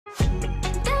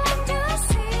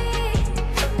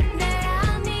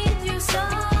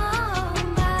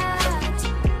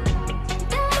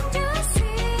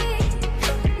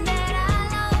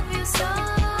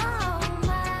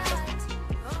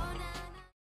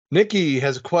Nikki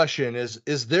has a question.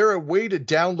 Is there a way to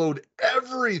download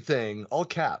everything, all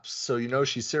caps, so you know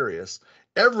she's serious,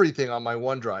 everything on my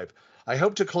OneDrive? I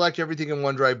hope to collect everything in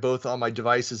OneDrive, both on my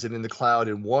devices and in the cloud,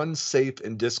 in one safe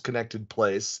and disconnected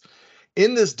place.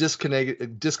 In this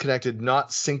disconnected,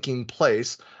 not syncing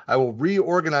place, I will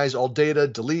reorganize all data,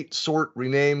 delete, sort,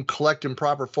 rename, collect in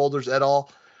proper folders et al.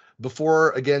 Before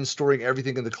again storing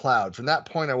everything in the cloud. From that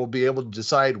point, I will be able to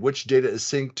decide which data is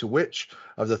synced to which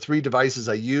of the 3 devices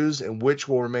I use and which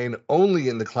will remain only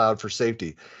in the cloud for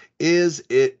safety. Is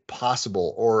it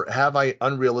possible, or have I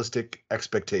unrealistic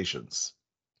expectations?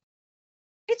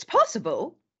 It's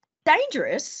possible,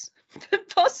 dangerous, but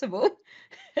possible.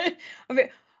 I mean,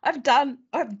 I've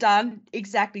done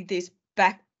exactly this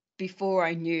back before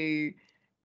I knew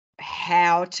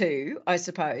how to, I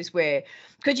suppose, where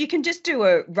because you can just do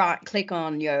a right click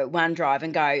on your OneDrive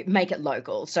and go make it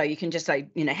local. So you can just say,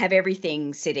 have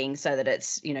everything sitting so that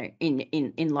it's,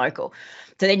 in local.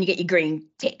 So then you get your green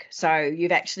tick. So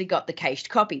you've actually got the cached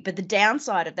copy. But the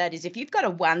downside of that is if you've got a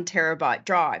 1 terabyte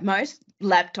drive, most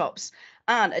laptops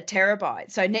aren't a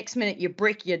terabyte. So next minute you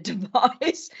brick your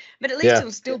device, but at least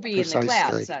it'll still be in the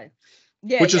cloud. So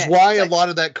which is why a lot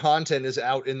of that content is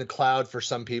out in the cloud for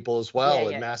some people as well,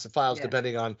 in massive files,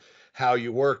 depending on how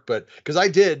you work. But because I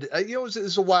did, it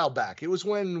was a while back. It was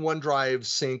when OneDrive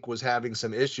Sync was having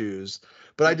some issues,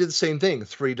 but I did the same thing.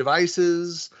 3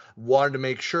 devices, wanted to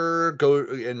make sure, go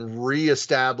and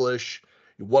reestablish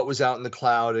what was out in the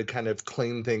cloud and kind of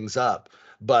clean things up.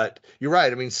 But you're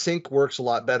right. I mean, sync works a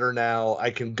lot better now. I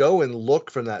can go and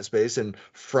look from that space, and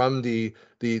from the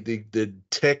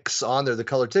ticks on there, the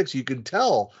color ticks, you can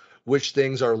tell which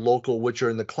things are local, which are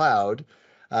in the cloud.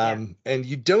 And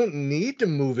you don't need to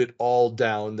move it all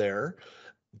down there,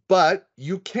 but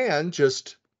you can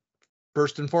just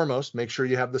first and foremost make sure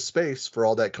you have the space for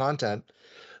all that content,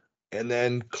 and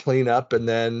then clean up and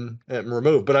then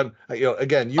remove. But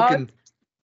again,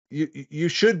 you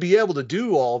should be able to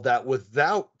do all that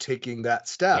without taking that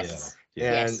step.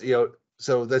 And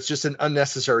so that's just an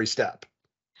unnecessary step.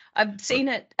 I've seen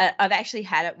it. I've actually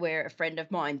had it where a friend of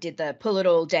mine did the pull it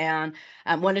all down,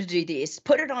 wanted to do this,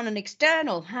 put it on an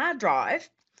external hard drive.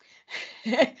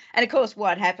 And of course,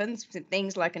 what happens with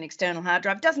things like an external hard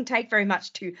drive doesn't take very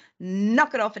much to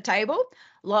knock it off a table.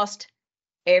 Lost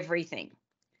everything.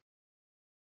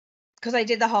 Because I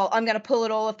did the whole, I'm going to pull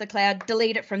it all off the cloud,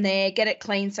 delete it from there, get it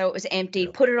clean so it was empty,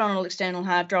 put it on an external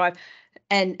hard drive.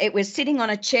 And it was sitting on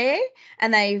a chair,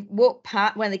 and they walked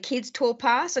past, when the kids tore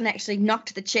past and actually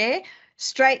knocked the chair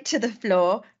straight to the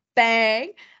floor,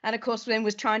 bang. And of course, then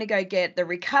was trying to go get the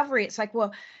recovery. It's like,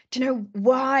 well, do you know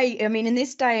why? I mean, in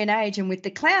this day and age and with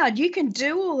the cloud, you can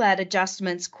do all that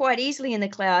adjustments quite easily in the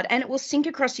cloud, and it will sync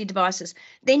across your devices.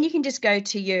 Then you can just go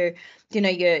to your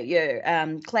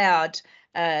cloud,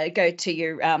 go to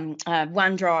your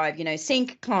OneDrive,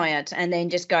 sync client, and then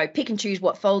just go pick and choose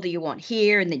what folder you want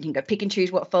here, and then you can go pick and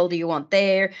choose what folder you want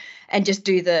there, and just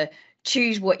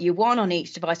choose what you want on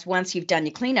each device once you've done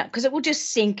your cleanup, because it will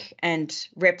just sync and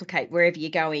replicate wherever you're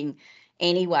going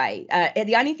anyway.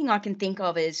 The only thing I can think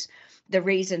of is the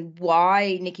reason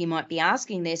why Nikki might be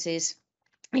asking this is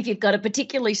if you've got a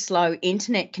particularly slow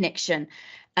internet connection,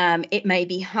 it may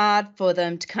be hard for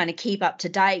them to kind of keep up to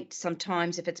date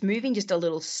sometimes if it's moving just a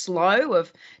little slow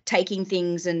of taking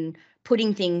things and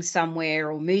putting things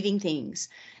somewhere or moving things,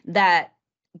 that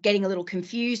getting a little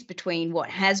confused between what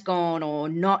has gone or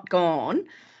not gone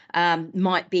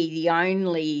might be the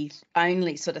only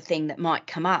sort of thing that might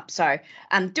come up. So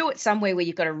do it somewhere where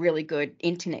you've got a really good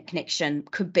internet connection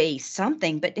could be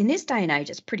something, but in this day and age,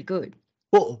 it's pretty good.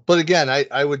 Well, but again,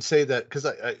 I would say that because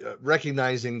I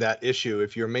recognizing that issue,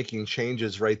 if you're making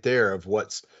changes right there of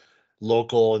what's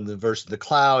local and versus the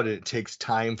cloud, it takes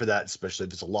time for that, especially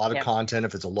if it's a lot of content,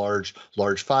 if it's a large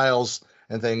files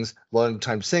and things, long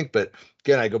time sync. But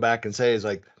again, I go back and say is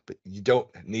like, but you don't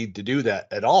need to do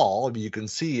that at all. I mean, you can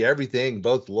see everything,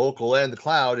 both local and the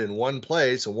cloud, in one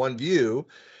place, in one view.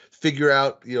 Figure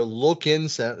out, look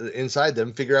inside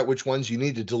them, figure out which ones you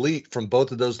need to delete from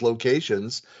both of those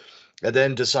locations, and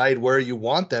then decide where you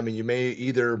want them. And you may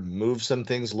either move some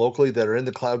things locally that are in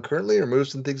the cloud currently, or move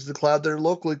some things to the cloud that are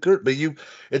locally current. But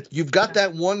you've got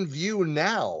that one view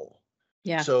now.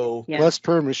 Yeah. So plus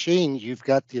per machine, you've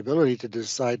got the ability to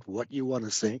decide what you want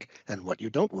to sync and what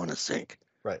you don't want to sync.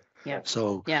 Right. Yeah.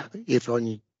 So if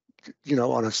on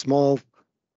a small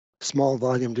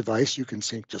volume device, you can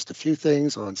sync just a few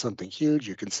things. On something huge,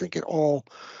 you can sync it all.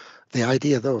 The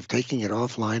idea, though, of taking it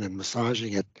offline and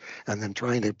massaging it and then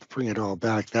trying to bring it all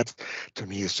back, that to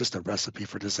me is just a recipe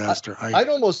for disaster.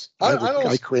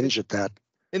 I cringe at that.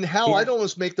 And Hal, I'd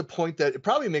almost make the point that it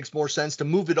probably makes more sense to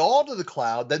move it all to the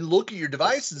cloud, then look at your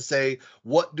devices and say,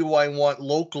 what do I want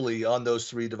locally on those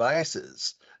 3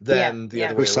 devices, than the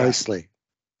other way around. Precisely.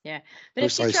 Yeah, but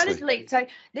if she's trying to delete, so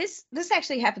this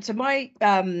actually happened. So my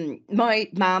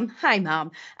mum, hi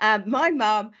mum, my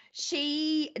mum,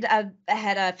 she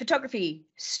had a photography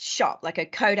shop, like a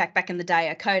Kodak back in the day,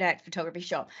 a Kodak photography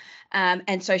shop,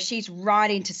 and so she's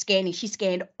right into scanning. She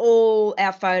scanned all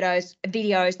our photos,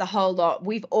 videos, the whole lot.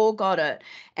 We've all got it,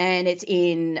 and it's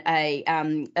in a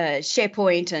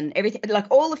SharePoint and everything, like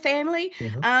all the family,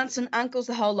 aunts and uncles,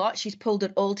 the whole lot. She's pulled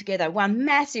it all together, one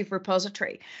massive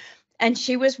repository. And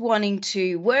she was wanting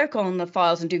to work on the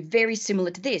files and do very similar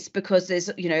to this, because there's,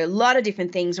 a lot of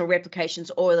different things or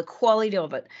replications or the quality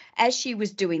of it as she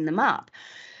was doing them up.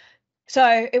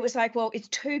 So it was like, well, it's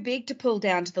too big to pull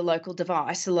down to the local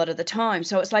device a lot of the time.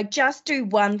 So it's like, just do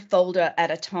one folder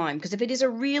at a time. Because if it is a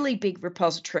really big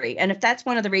repository, and if that's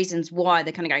one of the reasons why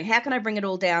they're kind of going, how can I bring it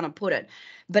all down and put it?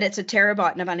 But it's a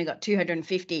terabyte and I've only got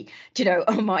 250,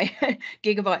 on my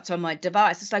gigabytes on my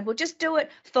device. It's like, well, just do it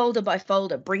folder by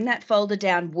folder. Bring that folder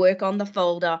down, work on the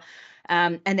folder,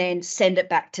 and then send it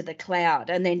back to the cloud,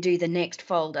 and then do the next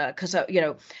folder. Because,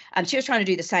 she was trying to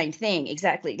do the same thing,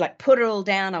 exactly, like put it all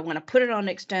down. I want to put it on an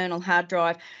external hard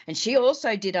drive. And she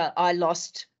also did I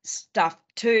lost stuff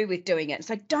too with doing it. It's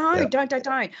like, don't.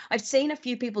 I've seen a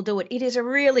few people do it. It is a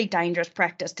really dangerous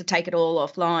practice to take it all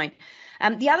offline.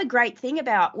 The other great thing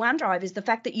about OneDrive is the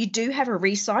fact that you do have a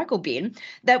recycle bin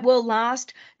that will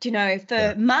last,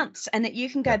 for months, and that you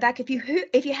can go back if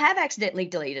you have accidentally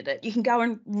deleted it, you can go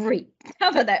and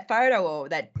recover that photo or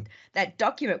that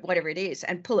document, whatever it is,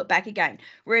 and pull it back again.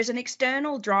 Whereas an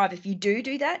external drive, if you do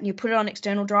that and you put it on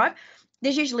external drive,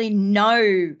 there's usually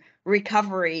no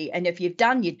recovery, and if you've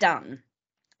done, you're done.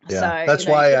 Yeah, so, that's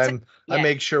why I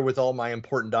make sure with all my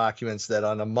important documents that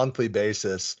on a monthly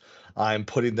basis, I'm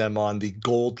putting them on the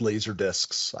gold laser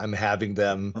discs. I'm having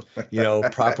them,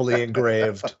 properly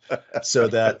engraved, so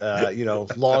that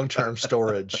long-term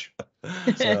storage.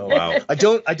 So wow. I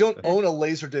don't own a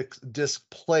laser disc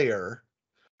player,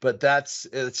 but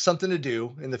it's something to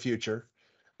do in the future.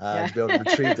 To be able to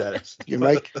retrieve that. You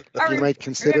might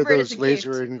consider those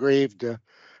laser engraved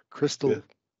crystal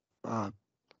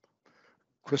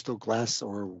glass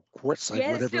or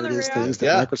quartzite, whatever it is, things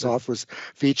that Microsoft was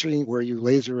featuring, where you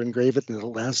laser engrave it and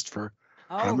it'll last for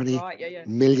how many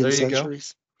million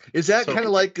centuries? Is that kind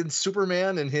of like in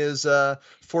Superman and his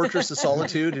Fortress of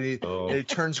Solitude, and it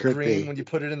turns green when you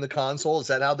put it in the console? Is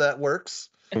that how that works?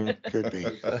 Could be.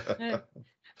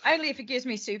 Only if it gives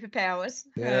me superpowers.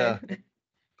 Yeah.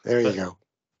 There you go.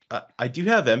 I do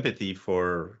have empathy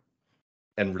for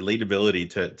and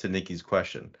relatability to Nikki's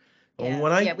question.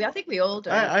 I think we all do.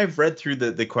 I've read through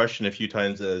the question a few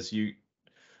times as you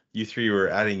 3 were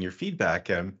adding your feedback,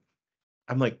 and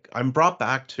I'm brought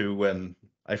back to when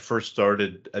I first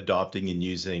started adopting and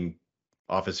using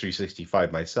Office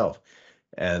 365 myself,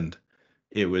 and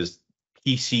it was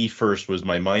PC first was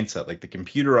my mindset. Like, the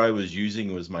computer I was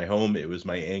using was my home, it was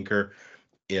my anchor.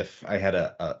 If I had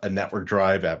a network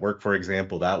drive at work, for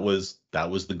example, that was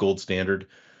the gold standard,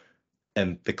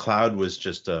 and the cloud was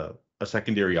just a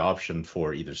secondary option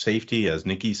for either safety, as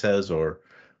Nikki says, or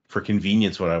for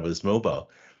convenience when I was mobile.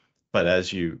 But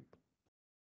as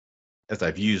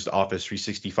I've used Office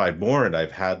 365 more, and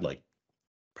I've had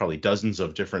probably dozens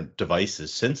of different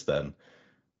devices since then,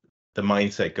 the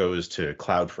mindset goes to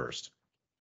cloud first.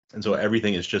 And so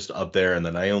everything is just up there, and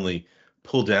then I only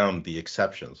pull down the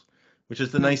exceptions, which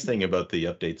is the nice thing about the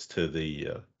updates to the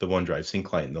OneDrive sync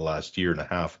client in the last year and a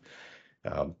half.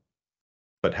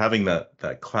 But having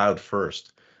that cloud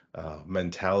first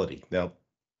mentality. Now,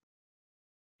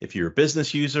 if you're a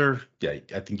business user, I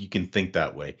think you can think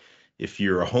that way. If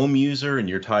you're a home user and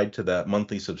you're tied to that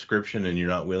monthly subscription and you're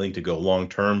not willing to go long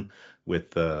term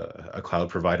with a cloud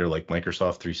provider like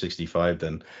Microsoft 365,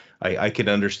 then I can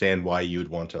understand why you would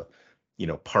want to,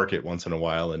 park it once in a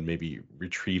while and maybe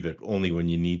retrieve it only when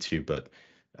you need to. But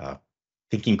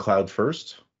thinking cloud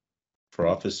first for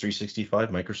Office 365,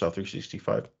 Microsoft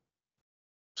 365,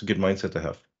 it's a good mindset to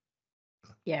have.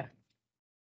 Yeah.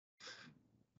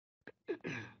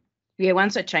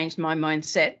 Once I changed my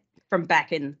mindset from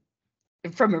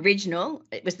original,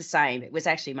 it was the same. It was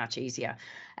actually much easier.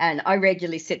 And I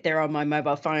regularly sit there on my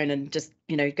mobile phone and just,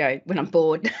 go when I'm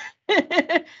bored.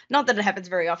 Not that it happens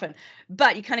very often,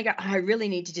 but you kind of go, I really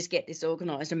need to just get this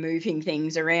organized and moving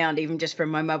things around, even just from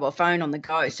my mobile phone on the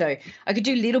go. So I could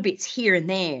do little bits here and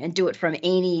there and do it from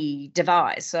any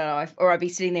device. Or I'd be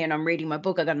sitting there and I'm reading my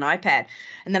book. I got an iPad,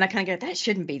 and then I kind of go, that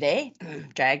shouldn't be there.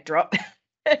 Drag, drop.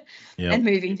 and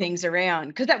moving things around,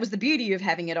 because that was the beauty of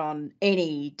having it on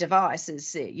any device,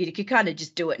 is you could kind of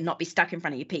just do it and not be stuck in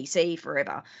front of your PC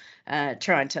forever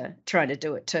trying to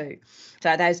do it too.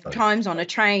 So those times on a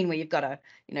train where you've got a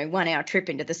 1 hour trip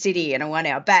into the city and a 1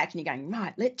 hour back, and you're going,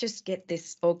 right, let's just get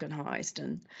this organized.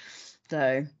 And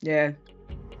so yeah,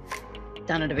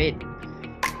 done it a bit.